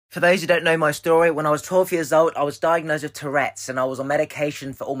For those who don't know my story, when I was 12 years old, I was diagnosed with Tourette's and I was on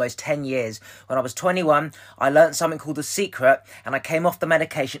medication for almost 10 years. When I was 21, I learnt something called The Secret and I came off the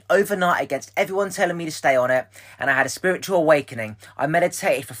medication overnight against everyone telling me to stay on it, and I had a spiritual awakening. I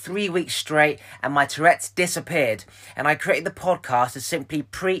meditated for 3 weeks straight and my Tourette's disappeared. And I created the podcast to simply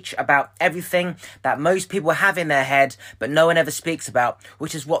preach about everything that most people have in their head but no one ever speaks about,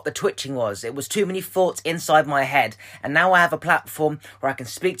 which is what the twitching was. It was too many thoughts inside my head, and now I have a platform where I can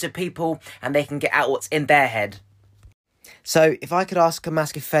speak to people and they can get out what's in their head. So if I could ask a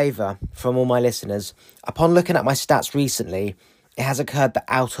massive favour from all my listeners, upon looking at my stats recently, it has occurred that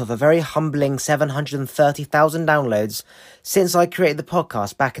out of a very humbling 730,000 downloads since I created the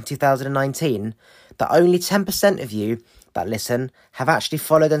podcast back in 2019, that only 10% of you that listen have actually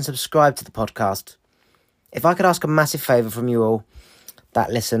followed and subscribed to the podcast. If I could ask a massive favour from you all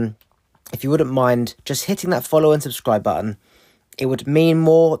that listen, if you wouldn't mind just hitting that follow and subscribe button, it would mean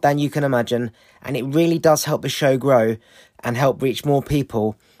more than you can imagine, and it really does help the show grow and help reach more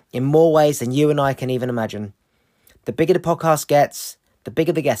people in more ways than you and I can even imagine. The bigger the podcast gets, the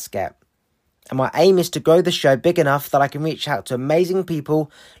bigger the guests get. And my aim is to grow the show big enough that I can reach out to amazing people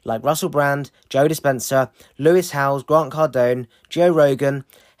like Russell Brand, Joe Dispenza, Lewis Howes, Grant Cardone, Joe Rogan,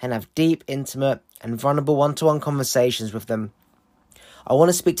 and have deep, intimate, and vulnerable one-to-one conversations with them. I want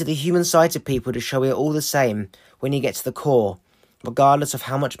to speak to the human side of people to show we're all the same when you get to the core, regardless of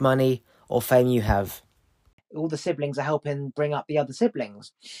how much money or fame you have. All the siblings are helping bring up the other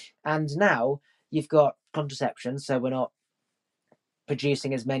siblings. And now you've got contraception, so we're not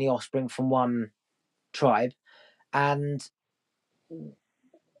producing as many offspring from one tribe, and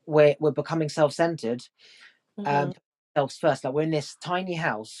we're becoming self-centered, selves first. Like, we're in this tiny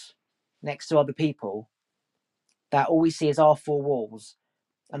house next to other people that all we see is our four walls,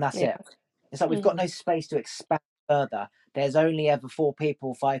 and that's it. It's like we've got no space to expand further. There's only ever 4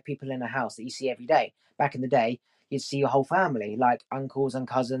 people, 5 people in a house that you see every day. Back in the day, you'd see your whole family, like uncles and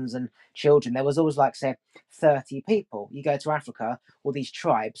cousins and children. There was always, like, say, 30 people. You go to Africa, all these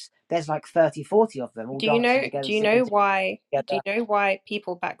tribes, there's like 30, 40 of them all dancing together. Do you know why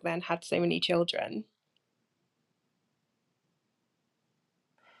people back then had so many children?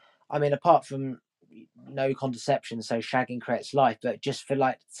 I mean, apart from no contraception, so shagging creates life, but just for,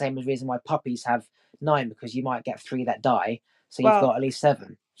 like, same as reason why puppies have 9, because you might get 3 that die, so you've got at least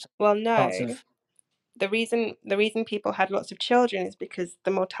 7. Well, no. The reason people had lots of children is because the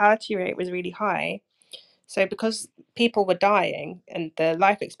mortality rate was really high. So because people were dying and the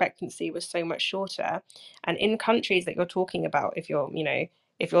life expectancy was so much shorter, and in countries that you're talking about, if you're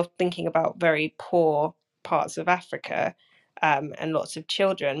thinking about very poor parts of Africa, and lots of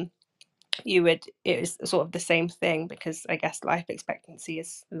children, it was sort of the same thing, because I guess life expectancy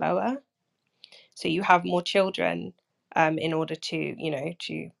is lower. So you have more children in order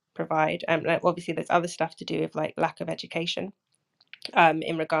to provide. Like, obviously there's other stuff to do with, like, lack of education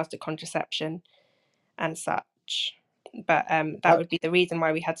in regards to contraception and such. But that would be the reason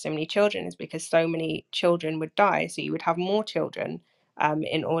why we had so many children, is because so many children would die. So you would have more children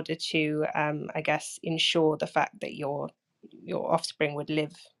in order to, I guess, ensure the fact that your offspring would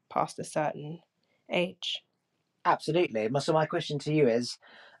live past a certain age. Absolutely. So my question to you is,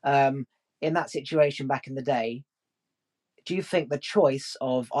 in that situation back in the day, do you think the choice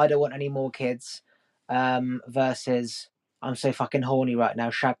of I don't want any more kids versus I'm so fucking horny right now,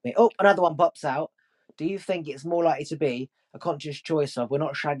 shag me? Oh, another one pops out. Do you think it's more likely to be a conscious choice of we're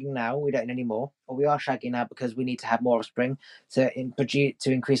not shagging now, we don't any more, or we are shagging now because we need to have more offspring to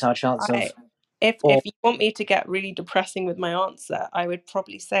increase our chance of? If you want me to get really depressing with my answer, I would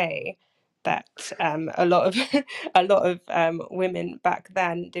probably say that a lot of women back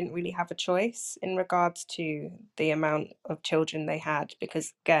then didn't really have a choice in regards to the amount of children they had,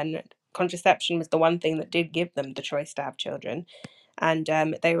 because, again, contraception was the one thing that did give them the choice to have children, and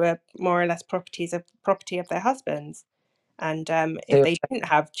they were more or less property of their husbands. And if they didn't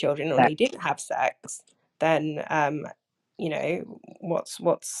have children or they didn't have sex, then what's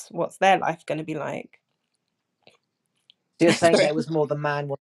their life going to be like? So you're saying there was more the man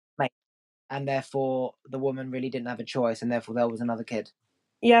wanted to make, and therefore the woman really didn't have a choice, and therefore there was another kid?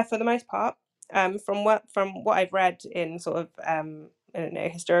 Yeah, for the most part. From what I've read in sort of I don't know,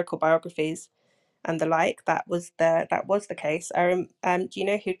 historical biographies and the like, that was the case. Do you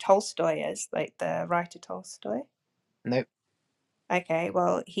know who Tolstoy is? Like, the writer Tolstoy? Nope. Okay,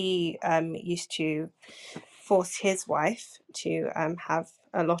 well, he used to force his wife to have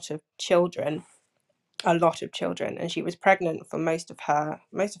a lot of children, and she was pregnant for most of her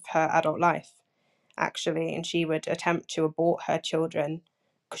adult life, actually, and she would attempt to abort her children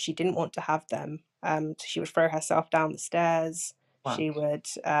because she didn't want to have them. So she would throw herself down the stairs. Wow. She would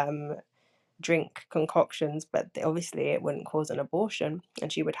drink concoctions, but obviously it wouldn't cause an abortion,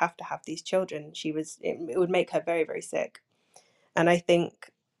 and she would have to have these children. It would make her very, very sick. And I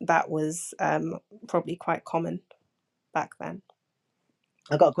think that was probably quite common back then.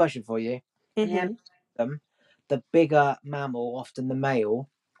 I got a question for you. In the Mm-hmm. animal, the bigger mammal, often the male,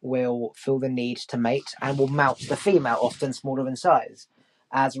 will feel the need to mate and will mount the female, often smaller in size.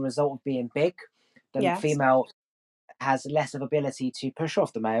 As a result of being big, the Yes. female has less of ability to push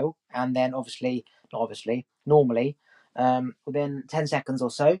off the male, and then normally, within 10 seconds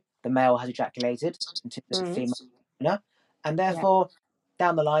or so, the male has ejaculated into the Mm. female, and Yeah. therefore,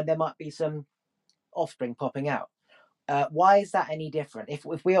 down the line, there might be some offspring popping out. Why is that any different? If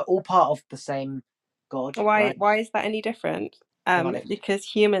we are all part of the same God, right? Why is that any different? Hang on, Because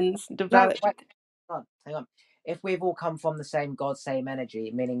humans no, developed. wait, hang on. If we've all come from the same God, same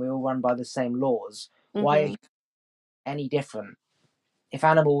energy, meaning we all run by the same laws, why are Mm-hmm. you any different? If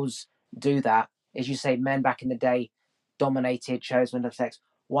animals do that, as you say, men back in the day dominated, chose when to have sex.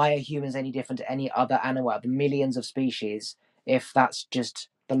 Why are humans any different to any other animal out of the millions of species if that's just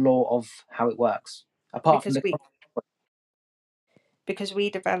the law of how it works? Apart from because the we because we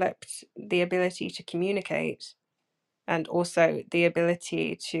developed the ability to communicate, and also the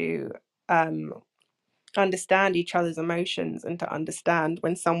ability to um, understand each other's emotions, and to understand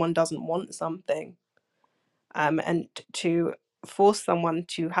when someone doesn't want something, and to force someone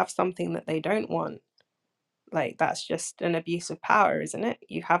to have something that they don't want. Like, that's just an abuse of power, isn't it?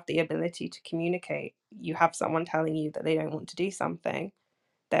 You have the ability to communicate. You have someone telling you that they don't want to do something.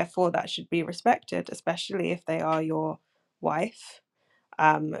 Therefore, that should be respected, especially if they are your wife,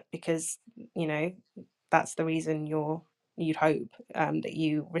 because, you know, that's the reason you'd hope that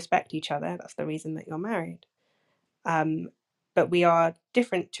you respect each other. That's the reason that you're married. But we are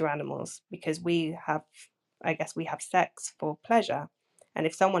different to animals because I guess we have sex for pleasure. And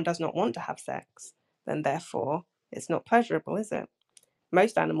if someone does not want to have sex, then therefore it's not pleasurable, is it?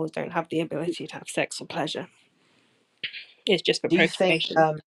 Most animals don't have the ability to have sex for pleasure. It's just for do you think procreation.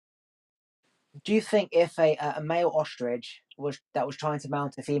 do you think if a male ostrich was trying to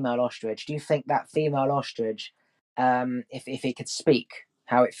mount a female ostrich, do you think that female ostrich, if it could speak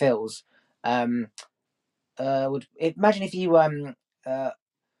how it feels, would imagine if you uh,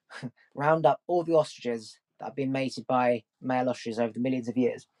 round up all the ostriches that have been mated by male ostriches over the millions of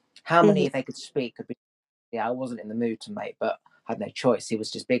years, how many, Mhm. if they could speak, could be? Yeah, I wasn't in the mood to mate, but had no choice. He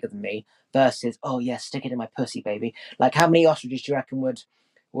was just bigger than me. Versus, oh yeah, stick it in my pussy, baby. Like, how many ostriches do you reckon would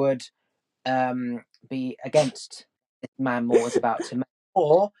be against this man Moore was about to make?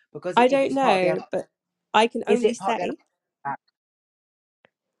 Or because I don't it's part of the know, animal, but I can is only it part of the say animal?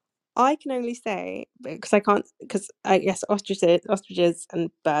 I can only say, because I can't, because I guess ostriches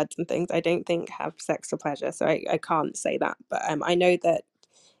and birds and things, I don't think have sex for pleasure, so I can't say that. But I know that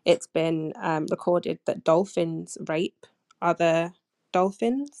it's been recorded that dolphins rape other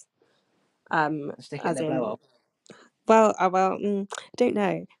dolphins. Stick it in As their in, blowhole. I don't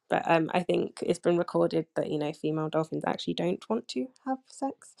know, but I think it's been recorded that, female dolphins actually don't want to have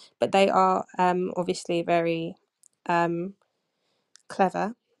sex, but they are obviously very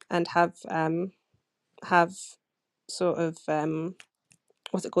clever, and have sort of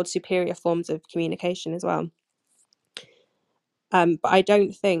what's it called, superior forms of communication as well. But I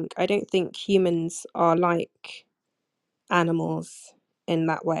don't think humans are like animals in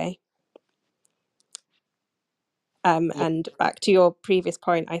that way. Yeah, And back to your previous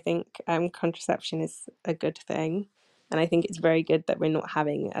point, I think contraception is a good thing, and I think it's very good that we're not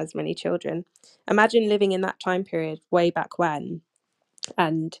having as many children. Imagine living in that time period way back when,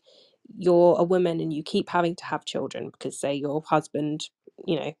 and you're a woman and you keep having to have children because, say, your husband,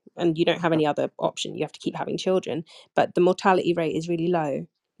 and you don't have any other option, you have to keep having children, but the mortality rate is really low,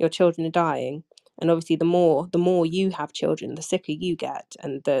 your children are dying, and obviously the more you have children, the sicker you get,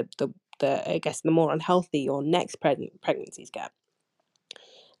 and the I guess the more unhealthy your next pregnancies get,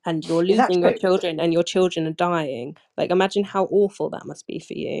 and you're is that losing your true? children and your children are dying. Like, imagine how awful that must be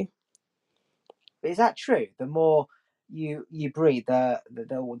for you. Is that true? The more you breed, the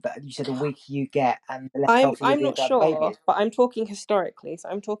you said the weaker you get, and the less I'm healthy you'll I'm be not about the sure, babies. but I'm talking historically. So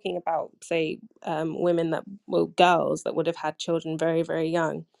I'm talking about, say, women that, well, girls that would have had children very, very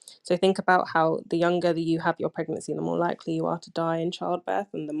young. So think about how the younger that you have your pregnancy, the more likely you are to die in childbirth,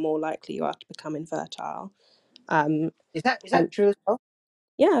 and the more likely you are to become infertile. Um, Is that and true as well?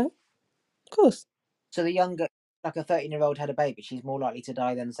 yeah, of course, So the younger, like a 13-year-old had a baby, she's more likely to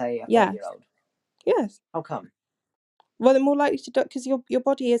die than say a 30 year yes, old. yes. How come? Well, they're more likely to die because your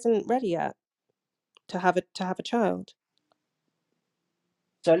body isn't ready yet to have a child.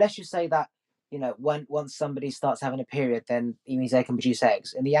 So let's just say that. once somebody starts having a period, then it means they can produce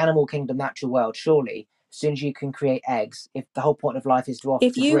eggs. In the animal kingdom, natural world, surely, as soon as you can create eggs, if the whole point of life is to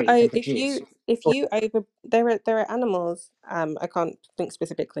breed and produce. if you over there are animals, I can't think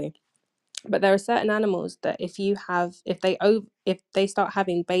specifically, but there are certain animals that if they start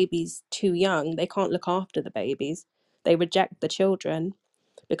having babies too young, they can't look after the babies. They reject the children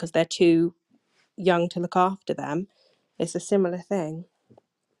because they're too young to look after them. It's a similar thing.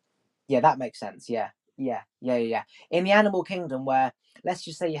 Yeah, that makes sense. Yeah. In the animal kingdom, where let's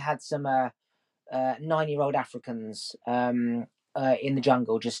just say you had some 9-year-old Africans in the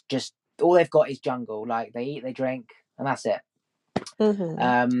jungle, just all they've got is jungle. Like they eat, they drink, and that's it.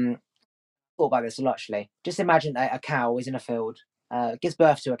 Mm-hmm. Thought about this a lot actually. Just imagine a cow is in a field, gives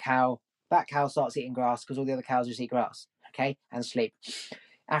birth to a cow. That cow starts eating grass because all the other cows just eat grass, okay, and sleep.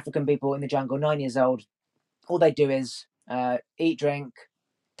 African people in the jungle, 9 years old, all they do is eat, drink,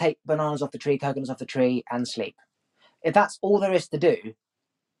 take bananas off the tree, coconuts off the tree, and sleep. If that's all there is to do,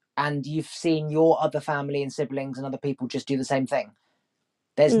 and you've seen your other family and siblings and other people just do the same thing,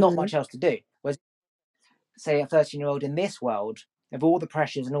 there's not Mm. much else to do. Whereas, say, a 13-year-old in this world, of all the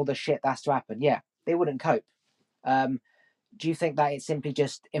pressures and all the shit that's to happen, yeah, they wouldn't cope. Do you think that it's simply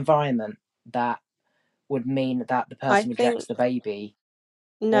just environment that would mean that the I person think rejects the baby,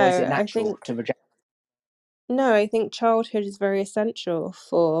 or is it no, I natural think to reject? no, I think childhood is very essential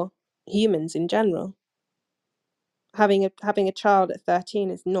for humans in general. Having a child at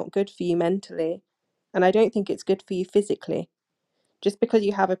 13 is not good for you mentally, and I don't think it's good for you physically. Just because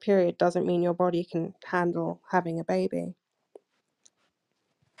you have a period doesn't mean your body can handle having a baby.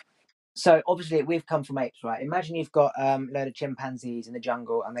 So obviously we've come from apes, right? Imagine you've got a load of chimpanzees in the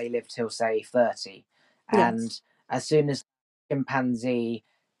jungle and they live till say 30, and Yes. as soon as chimpanzee,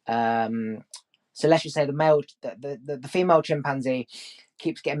 um, so let's just say the female chimpanzee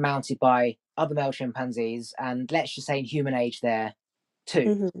keeps getting mounted by other male chimpanzees, and let's just say in human age they're two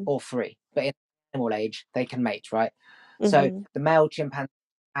Mhm. or three, but in animal age they can mate, right? So Mhm. the male chimpanzee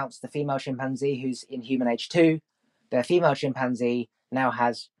mounts the female chimpanzee who's in human age two. The female chimpanzee now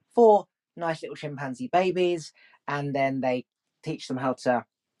has four nice little chimpanzee babies, and then they teach them how to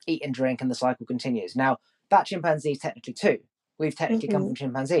eat and drink, and the cycle continues. Now, that chimpanzee is technically two. We've technically come Mhm. from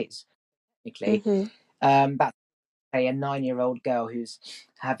chimpanzees. Technically, Mhm. that's a 9-year-old girl who's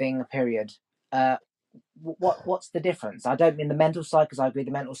having a period. Uh, what's the difference? I don't mean the mental side, because I agree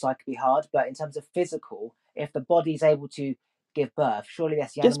the mental side could be hard, but in terms of physical, if the body's able to give birth, surely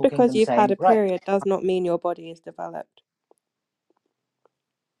that's the Just animal because kingdom you've had saying, a right, period does not mean your body is developed.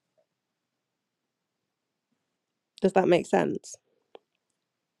 Does that make sense?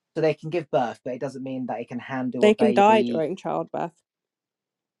 so they can give birth, but it doesn't mean that it can handle a They can die baby. during childbirth.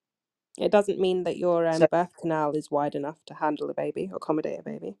 It doesn't mean that your So birth canal is wide enough to handle a baby, accommodate a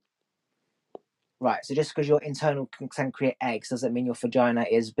baby. right, so just because your internal can create eggs doesn't mean your vagina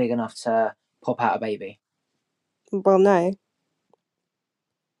is big enough to pop out a baby. Well, no.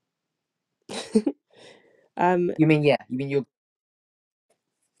 um, You mean, yeah, you mean you're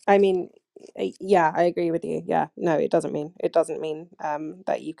I mean, yeah, I agree with you. Yeah, no, it doesn't mean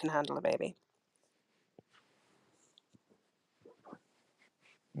that you can handle a baby.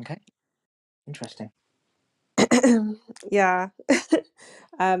 okay. Interesting. Yeah.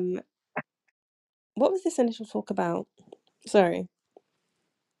 um, what was this initial talk about? Sorry.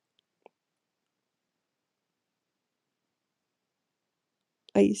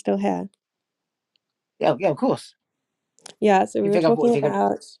 Are you still here? Yeah, yeah, of course. Yeah, so we You were think I've talking figured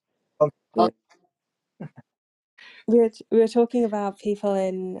about we were, we were talking about people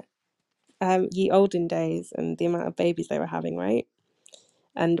in ye olden days and the amount of babies they were having, right?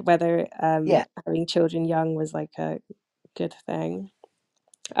 And whether yeah. having children young was like a good thing.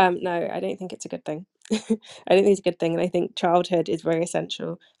 No, I don't think it's a good thing. I don't think it's a good thing, and I think childhood is very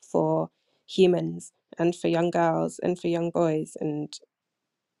essential for humans and for young girls and for young boys. And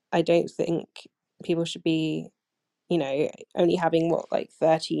I don't think people should be, only having what, like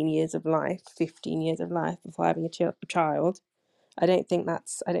 13 years of life, 15 years of life before having a child. I don't think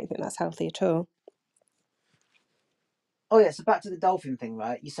that's healthy at all. Oh yeah, so back to the dolphin thing,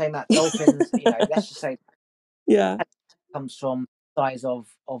 right? You're saying that dolphins, let's just say Yeah. comes from size of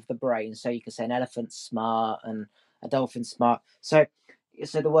the brain. So you could say an elephant's smart and a dolphin's smart. So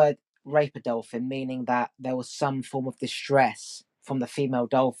the word rape a dolphin, meaning that there was some form of distress from the female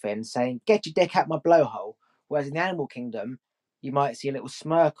dolphin saying, "Get your dick out my blowhole." Whereas in the animal kingdom, you might see a little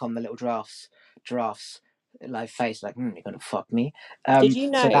smirk on the little giraffes like face, like, "You're gonna fuck me." Did you So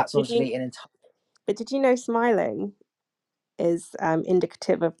know? that's obviously an entire. But did you know smiling is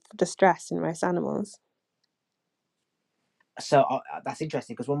indicative of distress in most animals? So that's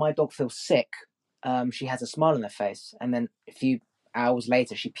interesting because when my dog feels sick, she has a smile on her face, and then a few hours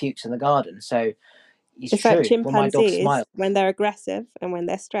later she pukes in the garden. So it's It's like true. When my dog chimpanzees, smiles, when they're aggressive and when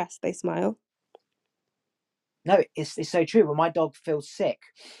they're stressed, they smile. no, it's so true. When my dog feels sick,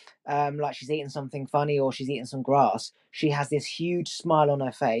 like she's eating something funny or she's eating some grass, she has this huge smile on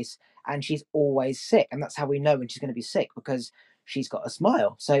her face, and she's always sick. And that's how we know when she's going to be sick, because she's got a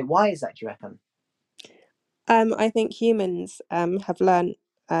smile. So why is that, do you reckon? I think humans have learned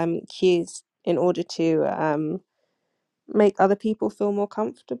cues in order to make other people feel more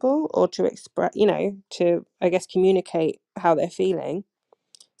comfortable, or to express, to, I guess, communicate how they're feeling.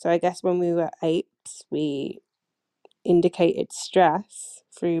 So I guess when we were apes, we indicated stress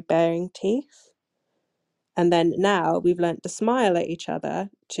through baring teeth. And then now we've learnt to smile at each other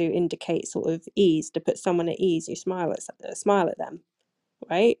to indicate sort of ease, to put someone at ease. You smile at them,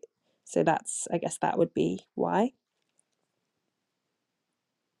 right? So that's, I guess that would be why.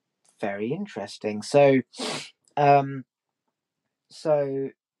 Very interesting. Um, so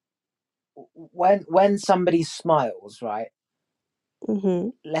when somebody smiles, right? Mm-hmm.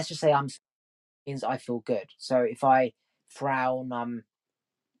 Let's just say I'm means I feel good. So if I frown, I'm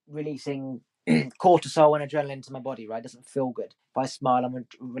releasing cortisol and adrenaline into my body, right? It doesn't feel good. If I smile, I'm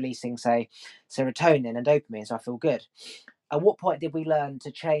releasing, say, serotonin and dopamine, so I feel good. At what point did we learn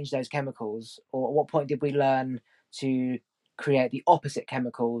to change those chemicals, or at what point did we learn to create the opposite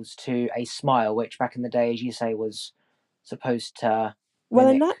chemicals to a smile, which back in the day, as you say, was supposed to Well,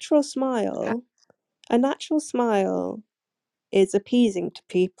 mimic? a natural smile is appeasing to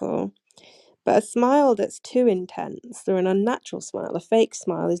people. But a smile that's too intense, or an unnatural smile, a fake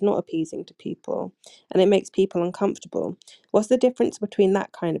smile, is not appeasing to people, and it makes people uncomfortable. What's the difference between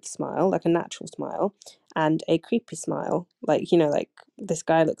that kind of smile, like a natural smile, and a creepy smile? Like, like, this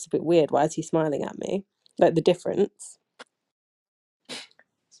guy looks a bit weird. Why is he smiling at me? Like, the difference.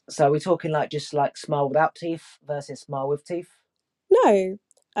 So we're talking like just like smile without teeth versus smile with teeth. No,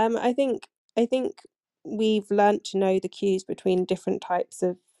 I think we've learnt to know the cues between different types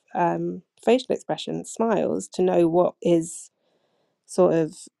of facial expressions, smiles, to know what is sort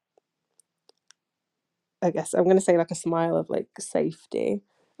of, I guess I'm going to say, like, a smile of like safety,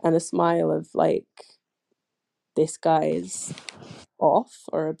 and a smile of like, this guy's off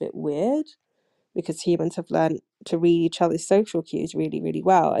or a bit weird, because humans have learned to read each other's social cues really, really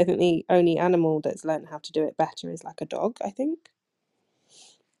well. I think the only animal that's learned how to do it better is like a dog, I think.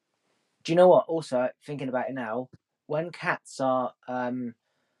 Do you know what? Also, thinking about it now, when cats are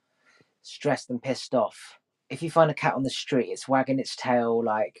stressed and pissed off, if you find a cat on the street, it's wagging its tail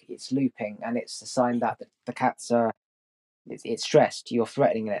like it's looping, and it's a sign that the cat's it's stressed. You're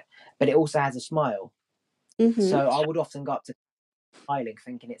threatening it, but it also has a smile. Mhm. So I would often go up to smiling,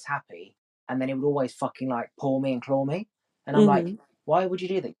 thinking it's happy, and then it would always fucking like paw me and claw me, and I'm like, Mhm. why would you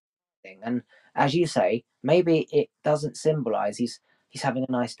do that? And as you say, maybe it doesn't symbolize he's having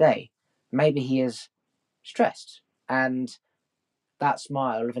a nice day. Maybe he is stressed, and that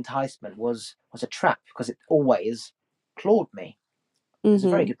smile of enticement was a trap because it always clawed me. It's a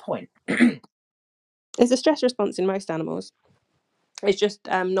very Mhm. good point. It's a stress response in most animals. It's just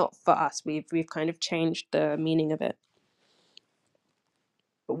not for us. We've kind of changed the meaning of it.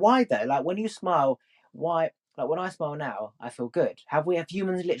 But why though? Like when you smile, why? Like when I smile now, I feel good. Have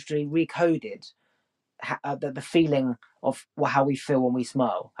humans literally recoded the feeling of how we feel when we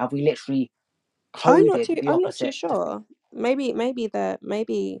smile? Have we literally coded the I'm not too opposite to sure. Maybe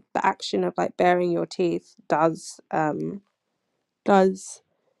the action of like baring your teeth does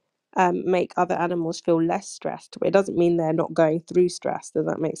make other animals feel less stressed, but it doesn't mean they're not going through stress. Does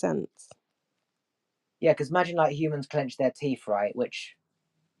that make sense? yeah? Because imagine like humans clench their teeth, right, which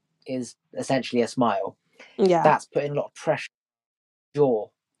is essentially a smile. Yeah. That's putting a lot of pressure on your jaw,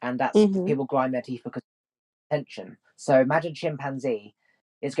 and that's Mhm. people grind their teeth because of tension. So imagine chimpanzee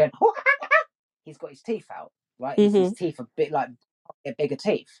is going. He's got his teeth out, right? His Mhm. teeth are bit like bigger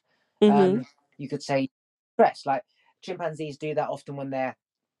teeth. Mhm. Um, you could say stress. Like chimpanzees do that often when they're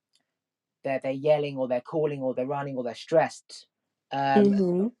yelling or they're calling or they're running or they're stressed. Um,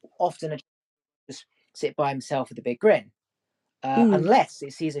 Mhm. often just sit by himself with a big grin, Mhm. unless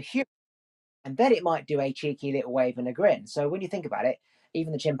it sees a human, and then it might do a cheeky little wave and a grin. So when you think about it,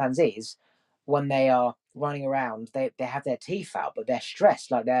 even the chimpanzees, when they are running around, they have their teeth out, but they're stressed,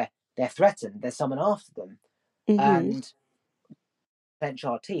 like they're threatened. There's someone after them, Mhm. and clench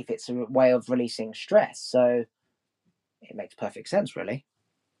our teeth. It's a way of releasing stress. So it makes perfect sense, really.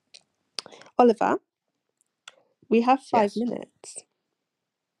 Oliver, we have five Yes. minutes.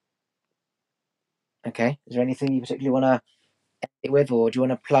 Okay. Is there anything you particularly want to end it with, or do you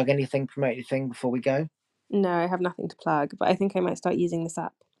want to plug anything, promote anything before we go? No, I have nothing to plug, but I think I might start using this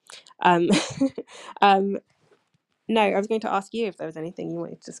app. Um, no, I was going to ask you if there was anything you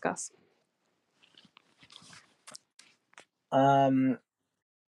wanted to discuss.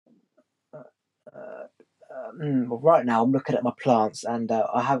 Well, right now I'm looking at my plants, and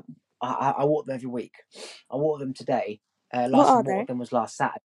I water them every week. I water them today. What Last are time I they? watered them was last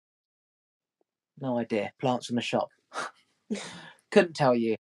Saturday. No idea. Plants from the shop. Couldn't tell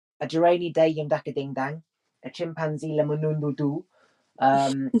you. A geranium daka ding dang. A chimpanzee lemonundudu.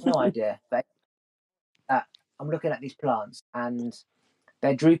 No idea. But I'm looking at these plants, and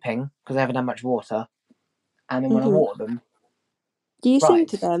they're drooping because they haven't had much water. And then when I Mm-hmm. water them, Do you sing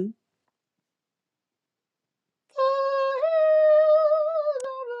to right. them?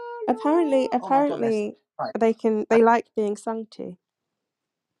 Oh my god, that's Apparently, right. they like being sung to.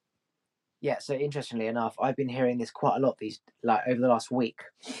 Yeah, so interestingly enough, I've been hearing this quite a lot over the last week,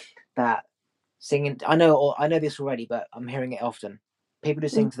 that singing. I know this already, but I'm hearing it often. People who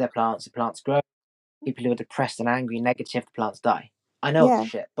sing Mm. to their plants, the plants grow. People who are depressed and angry, negative, the plants die. I know all this Yeah,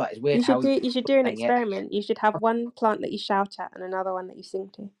 shit, but it's weird how we're you should do an saying it. experiment. You should have one plant that you shout at and another one that you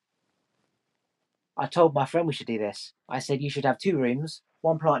sing to. I told my friend we should do this. I said you should have two rooms,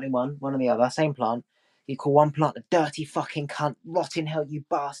 one plant in one in the other, same plant. You call one plant a dirty fucking cunt, rot in hell, you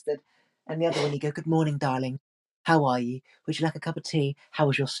bastard. And the other one you go, good morning, darling. How are you? Would you like a cup of tea? How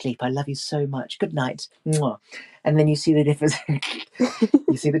was your sleep? I love you so much. Good night. Mwah. And then you see the difference.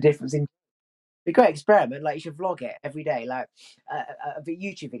 You see the difference in. It's a great experiment. Like, you should vlog it every day, like a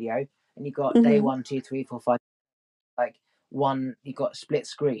YouTube video, and you got day Mm-hmm. 1, 2, 3, 4, 5. Like, one, you got split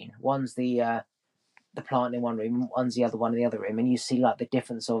screen. One's the plant in one room, one's the other one in the other room, and you see like the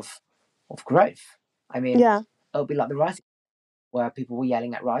difference of growth. I mean, Yeah, it'll be like the rice where people were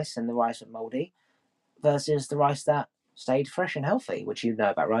yelling at rice and the rice went mouldy, versus the rice that stayed fresh and healthy, which you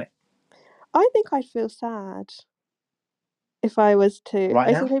know about, right? I think I'd feel sad if I was to. Right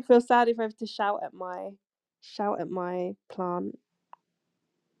I now, think I'd feel sad if I was to shout at my plant.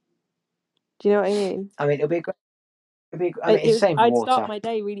 Do you know what I mean? I mean, it'll be a great. I mean, it's the same for I'd start water. my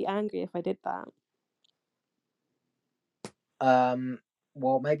day really angry if I did that. Um,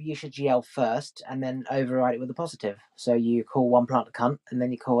 well, maybe you should yell first and then override it with a positive. So you call one plant a cunt, and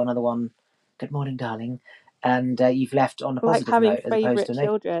then you call another one, "Good morning, darling," and you've left on a Like positive having note as opposed favorite to a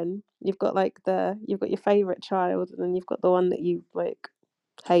negative. children. You've got your favorite child, and then you've got the one that you like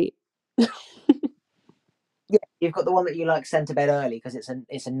hate. Yeah, you've got the one that you like sent to bed early because it's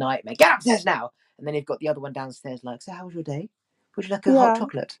a nightmare. Get upstairs now. And then you've got the other one downstairs like, so how was your day? Would you like a hot Yeah,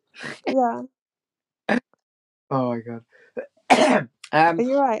 chocolate? yeah. Oh my god. Are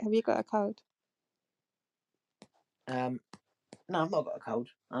you right? Have you got a cold? um, no, I've not got a cold.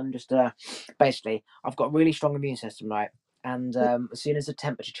 I'm just basically I've got a really strong immune system, right? And as soon as the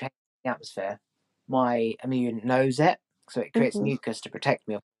temperature changes in the atmosphere, my immune knows it, so it creates Mm-hmm. mucus to protect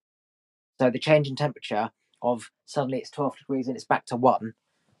me. So the change in temperature of suddenly it's 12 degrees and it's back to 1,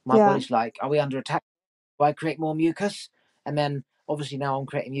 my Yeah, body's like, are we under attack? Do I create more mucus? And then obviously now I'm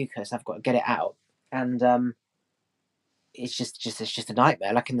creating mucus, I've got to get it out. And it's just a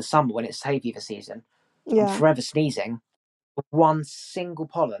nightmare. Like in the summer when it's hay fever season, I'm yeah, forever sneezing. One single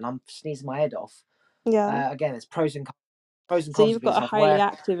pollen, I'm sneezing my head off. yeah. Again, it's pros and So cons you've of being got a highly self-aware.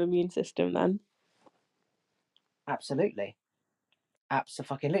 active immune system then. Absolutely,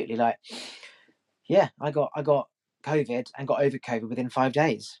 absolutely. Like, yeah, I got COVID and got over COVID within 5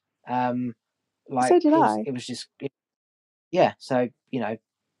 days. So Like did I. it was just, yeah. So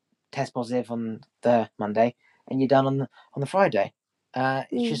test positive on the Monday, and you're done on the Friday.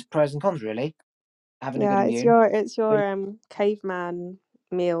 It's Mm. just pros and cons, really. Having a good Yeah, immune. it's your caveman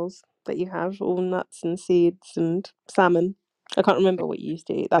meals that you have, all nuts and seeds and salmon. I can't remember what you used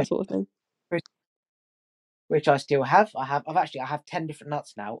to eat, that Which, sort of thing. which I still have. I have 10 different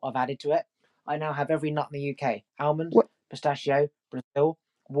nuts now. I've added to it. I now have every nut in the UK: almond, What pistachio, Brazil,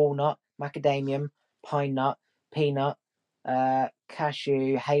 walnut, macadamium, pine nut, peanut,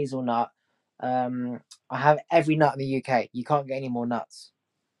 cashew, hazelnut. I have every nut in the UK. You can't get any more nuts.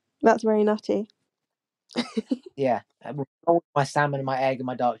 that's very nutty. Yeah, all my salmon and my egg and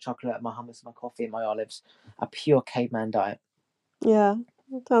my dark chocolate and my hummus and my coffee and my olives. A pure caveman diet. Yeah,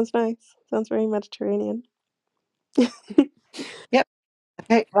 that sounds nice. Sounds very Mediterranean. Yep.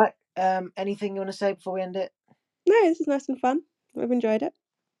 Okay. Right. Anything you want to say before we end it? No, this is nice and fun. I've enjoyed it.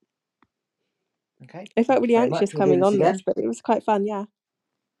 Okay. I felt Thank you really very anxious much. We'll do coming this on this, again. but it was quite fun, yeah.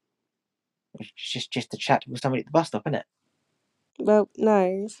 It's just to chat with somebody at the bus stop, isn't it? Well, no,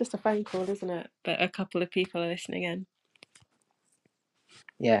 it's just a phone call, isn't it? But a couple of people are listening in.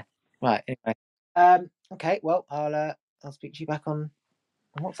 Yeah. Right. Anyway. Okay. Well, I'll speak to you back on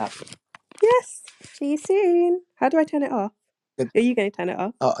WhatsApp. Yes. See you soon. How do I turn it off? Good. Are you going to turn it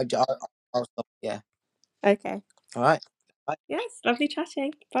off? Oh, I'll stop. Yeah. Okay. All right. Bye. Yes. Lovely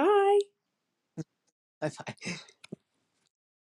chatting. Bye. Bye.